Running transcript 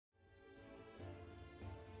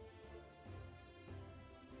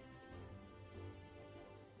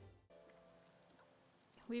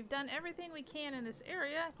we've done everything we can in this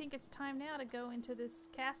area. I think it's time now to go into this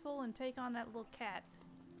castle and take on that little cat.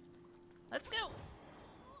 Let's go!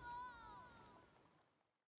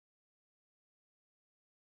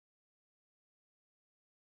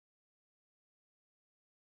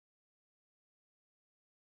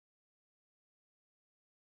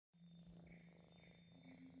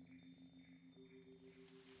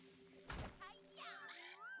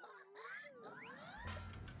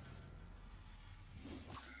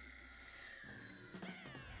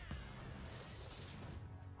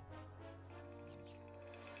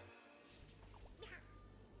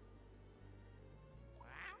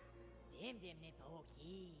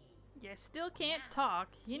 You still can't talk.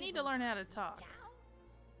 You need to learn how to talk.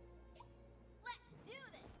 Let's do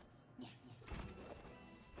this.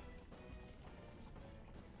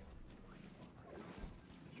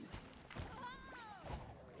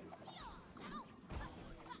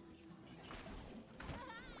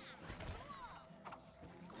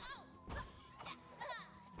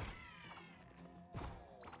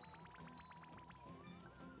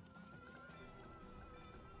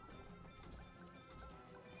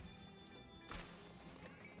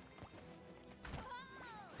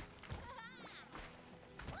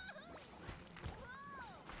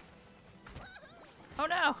 Oh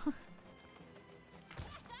no!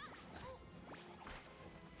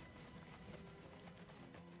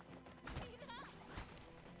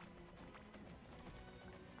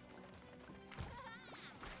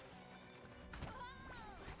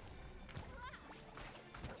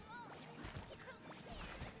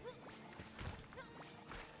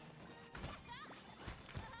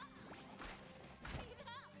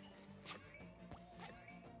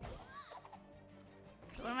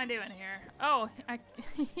 What am I doing here? Oh,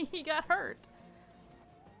 he got hurt.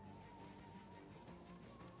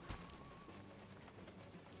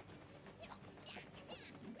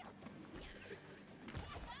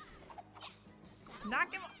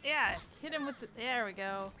 Knock him. Yeah, hit him with the. There we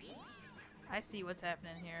go. I see what's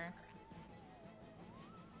happening here.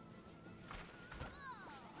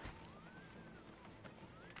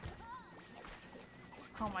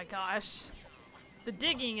 Oh my gosh. The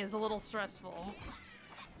digging is a little stressful.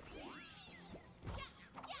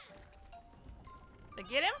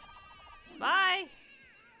 Get him? Bye!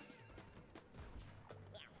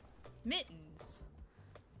 Mittens.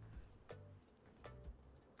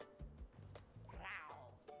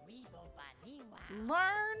 Learn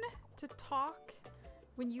to talk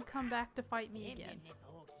when you come back to fight me again.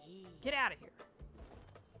 Get out of here.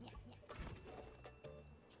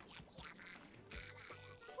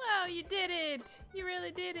 Well, you did it! You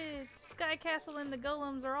really did it! Sky Castle and the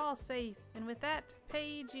golems are all safe, and with that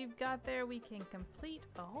page you've got there, we can complete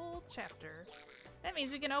a whole chapter. That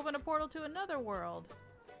means we can open a portal to another world.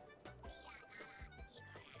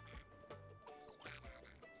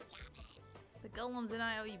 The golems and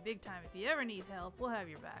I owe you big time. If you ever need help, we'll have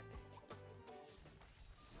your back.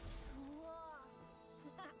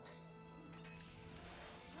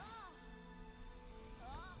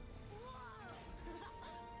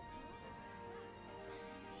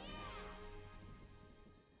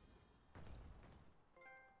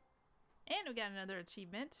 And we got another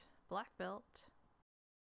achievement, Black Belt.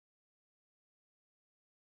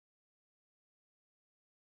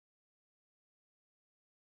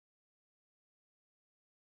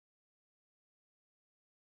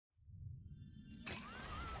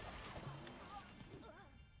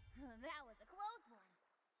 That was a close one.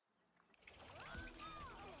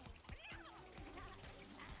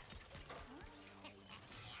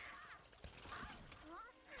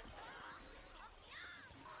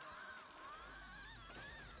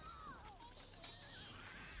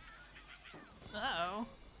 Uh-oh.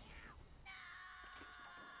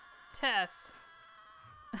 Tess.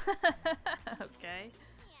 Okay.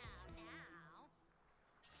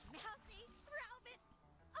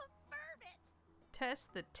 Tess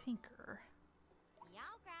the Tinker.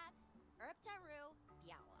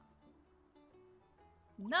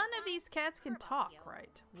 None of these cats can talk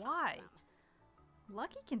right. Why?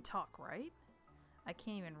 Lucky can talk right. I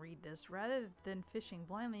can't even read this. Rather than fishing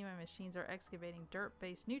blindly, my machines are excavating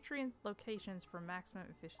dirt-based nutrient locations for maximum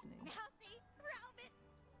efficiency.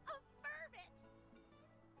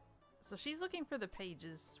 So she's looking for the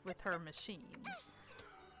pages with her machines.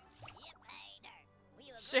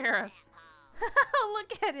 Sheriff.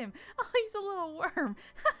 Look at him. Oh, he's a little worm.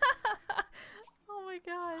 Oh my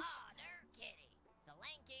gosh.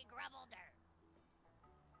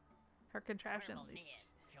 Her contraption at least.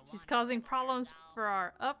 She's causing problems for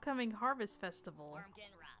our upcoming harvest festival.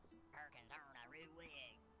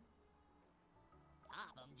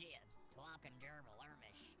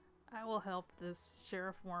 I will help this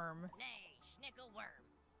Sheriff Worm. Nay, schnickle worm.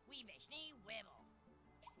 We wish nee wibble.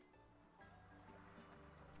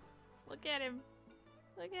 Look at him.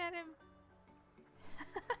 Look at him.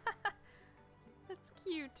 That's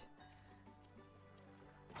cute.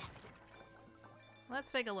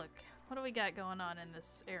 Let's take a look. What do we got going on in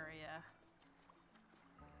this area?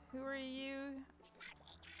 Who are you?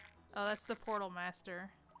 Oh, that's the portal master.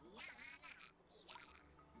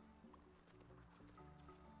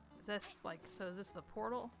 Is this like, so is this the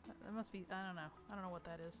portal? That must be, I don't know. I don't know what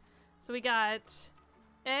that is. So we got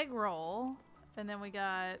egg roll, and then we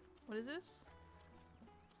got, what is this?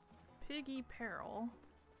 Piggy Peril.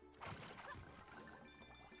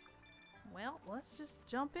 Well, let's just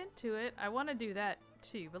jump into it. I want to do that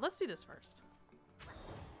too, but let's do this first.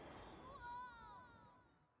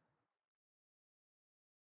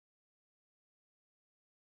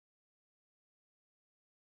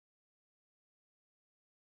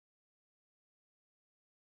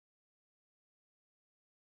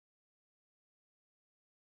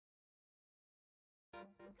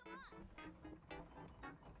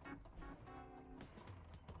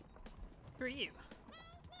 Who are you?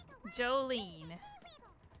 Jolene.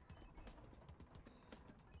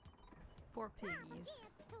 Poor piggies.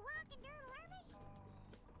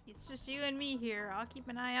 It's just you and me here. I'll keep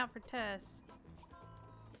an eye out for Tess.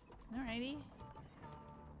 Alrighty.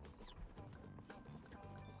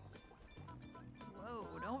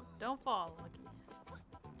 Whoa, don't fall, Lucky.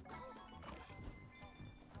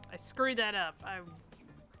 I screwed that up. I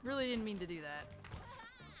really didn't mean to do that.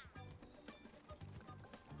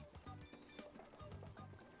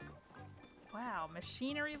 Wow,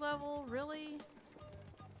 machinery level? Really?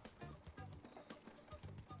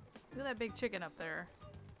 Look at that big chicken up there.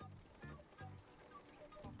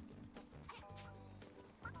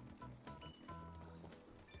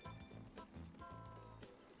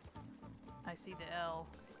 I see the L.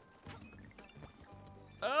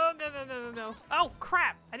 Oh, go, go, go, go, go. Oh,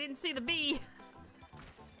 crap! I didn't see the B!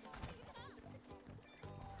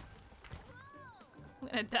 I'm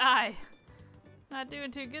gonna die. Not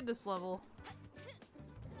doing too good this level.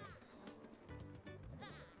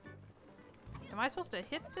 Am I supposed to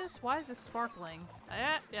hit this? Why is this sparkling?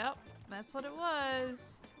 Yep, that's what it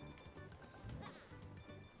was.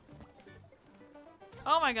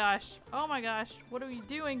 Oh my gosh. Oh my gosh. What are we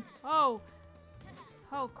doing? Oh.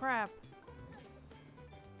 Oh crap.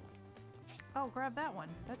 Oh, grab that one.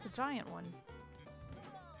 That's a giant one.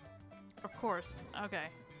 Of course. Okay.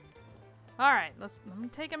 Alright, let me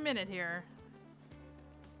take a minute here.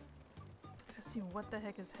 Let's see what the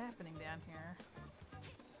heck is happening down here.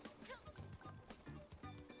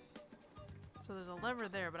 So there's a lever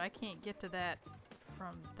there, but I can't get to that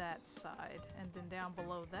from that side. And then down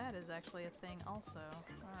below that is actually a thing also.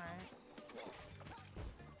 Alright.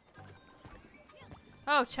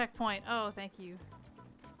 Oh, checkpoint. Oh, thank you.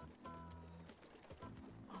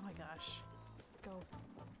 Oh my gosh. Go.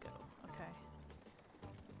 Go. Okay.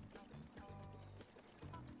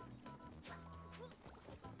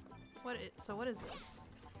 So what is this?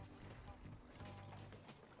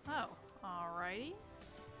 Oh, alrighty.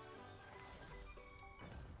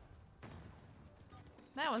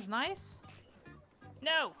 That was nice.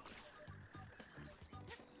 No!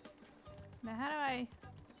 Now how do I...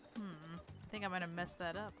 I think I'm gonna mess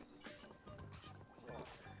that up.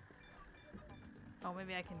 Oh,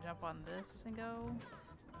 maybe I can jump on this and go...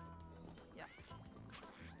 Yeah.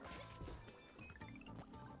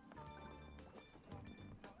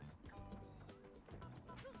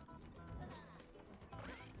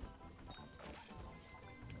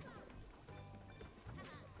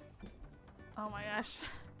 Oh my gosh.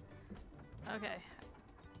 Okay.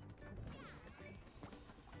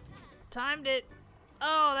 Timed it.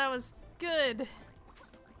 Oh, that was good.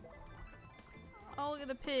 Oh, look at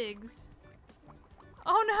the pigs.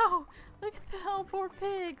 Oh no! Look at the oh, poor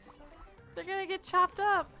pigs. They're gonna get chopped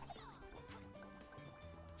up.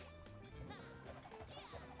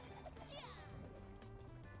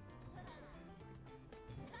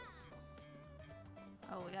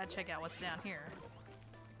 Oh, we gotta check out what's down here.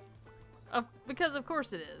 Because of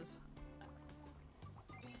course it is.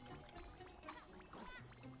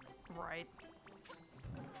 Right.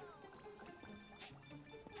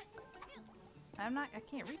 I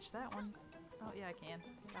can't reach that one. Oh yeah, I can.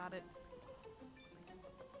 Got it.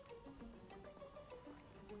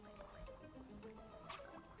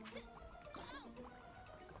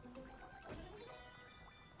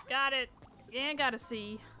 Got it! And got a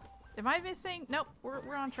C. Am I missing? Nope,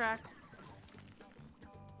 we're on track.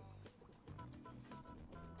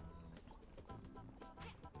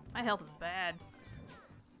 My health is bad.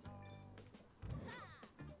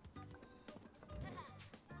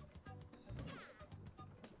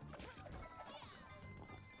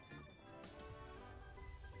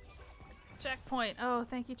 Checkpoint. Oh,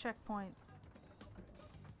 thank you, checkpoint.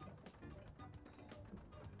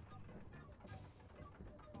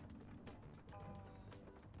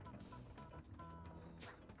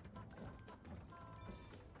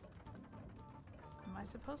 Am I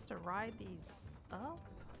supposed to ride these up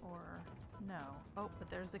or no? Oh, but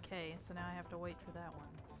there's the K, so now I have to wait for that one.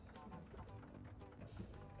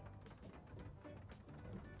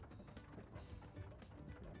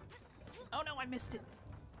 Oh no, I missed it.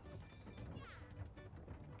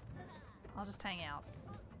 I'll just hang out.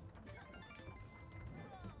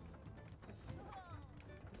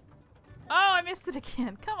 Oh, I missed it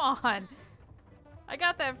again. Come on. I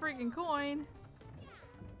got that freaking coin.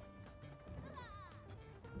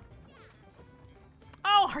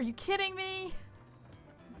 Oh, are you kidding me?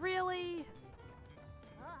 Really?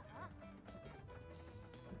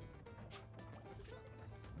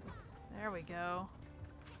 There we go.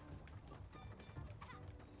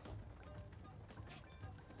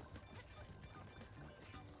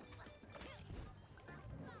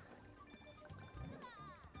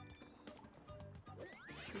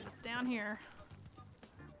 See what's down here.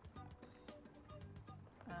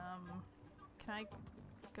 Can I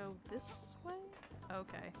go this way?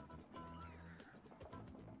 Okay.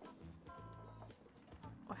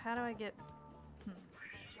 Well, how do I get...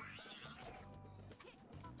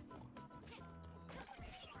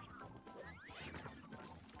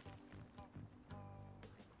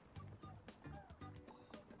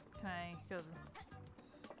 Can I go...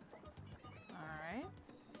 Alright.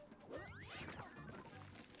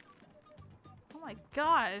 Oh my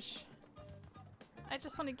gosh! I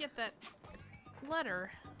just want to get that letter.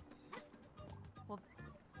 Well,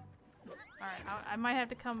 alright, I might have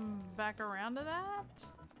to come back around to that?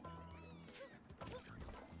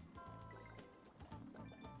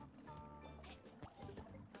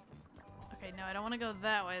 Okay, no, I don't want to go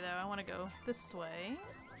that way though. I want to go this way.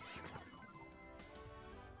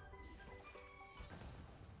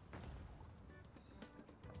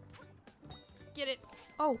 Get it!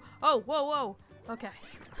 Oh! Oh! Whoa! Whoa! Okay.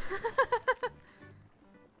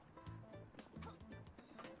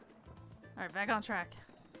 Alright, back on track.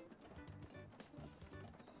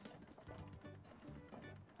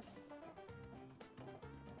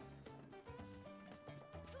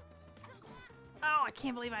 Oh, I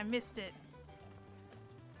can't believe I missed it.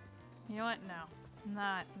 You know what? No. I'm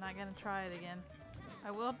not gonna try it again. I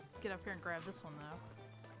will get up here and grab this one though.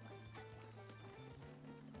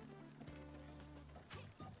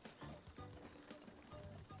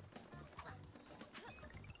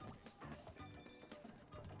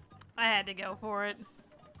 I had to go for it.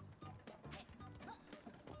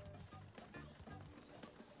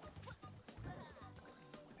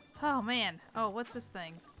 Oh man. Oh, what's this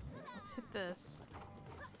thing? Let's hit this.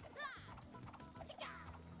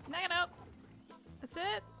 Knock it out. That's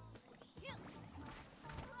it?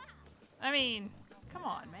 I mean, come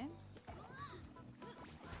on, man.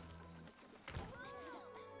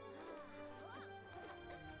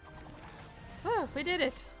 Whew, we did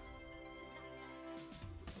it.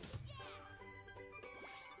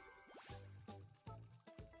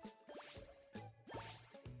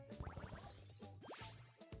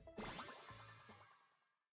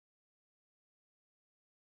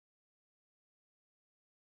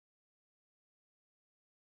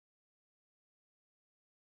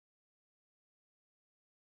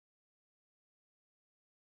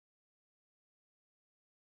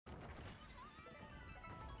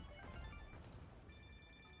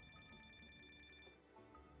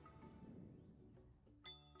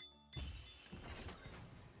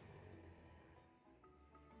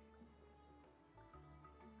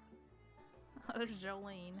 Oh, there's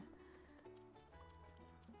Jolene.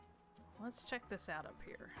 Let's check this out up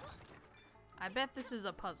here. I bet this is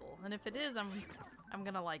a puzzle, and if it is, I'm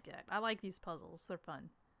gonna like it. I like these puzzles. They're fun.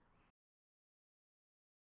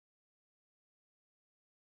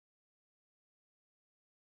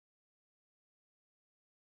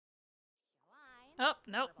 Oh,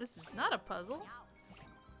 nope, this is not a puzzle.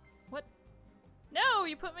 What? No,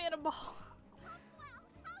 you put me in a ball.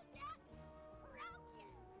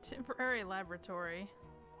 Temporary laboratory.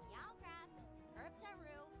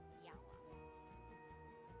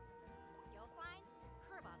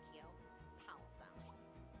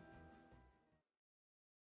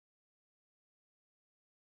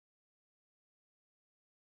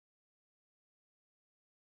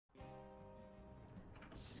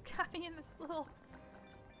 She's got me in this little...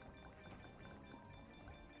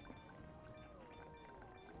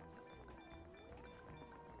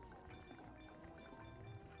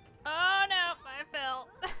 Oh no, I fell.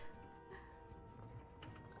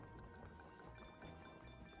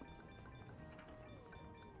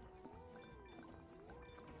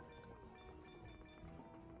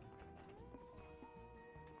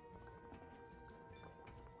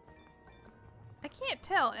 can't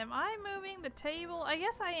tell. Am I moving the table? I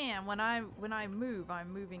guess I am. When I move,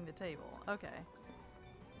 I'm moving the table. Okay.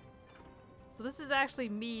 So this is actually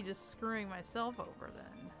me just screwing myself over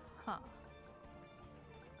then. Huh.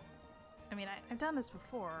 I mean, I've done this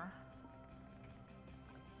before.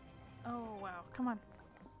 Oh, wow. Come on.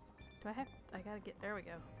 I gotta get... There we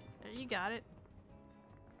go. There, you got it.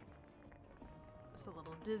 It's a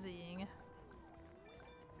little dizzying.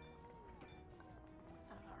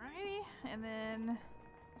 Alrighty. And then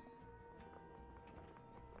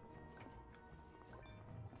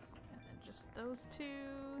just those two.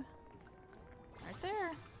 Right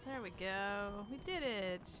there. There we go. We did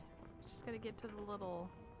it. Just gotta get to the little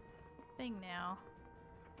thing now.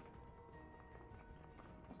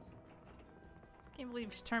 Can't believe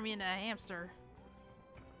she turned me into a hamster.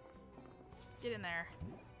 Get in there.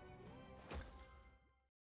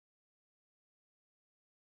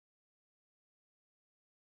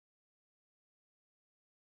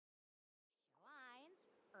 Lines,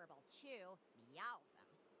 herbal chew,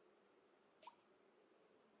 meowsome.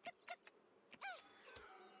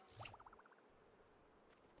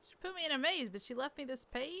 She put me in a maze, but she left me this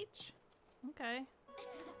page? Okay.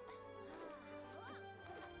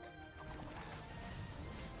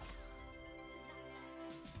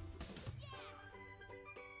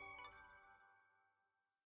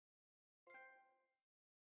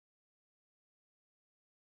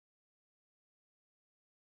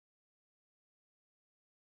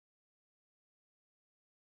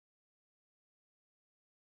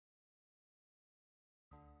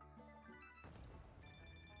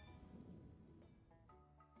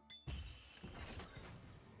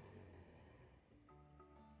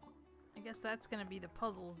 I guess that's going to be the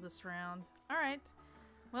puzzles this round. Alright.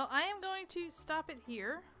 Well, I am going to stop it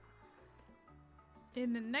here.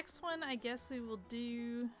 In the next one, I guess we will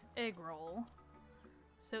do egg roll.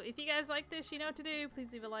 So if you guys like this, you know what to do.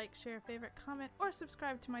 Please leave a like, share, favorite, comment, or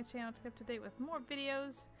subscribe to my channel to keep up to date with more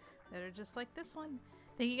videos that are just like this one.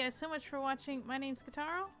 Thank you guys so much for watching. My name's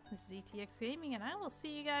Kataro. This is ETX Gaming, and I will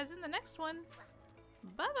see you guys in the next one.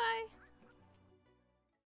 Bye-bye!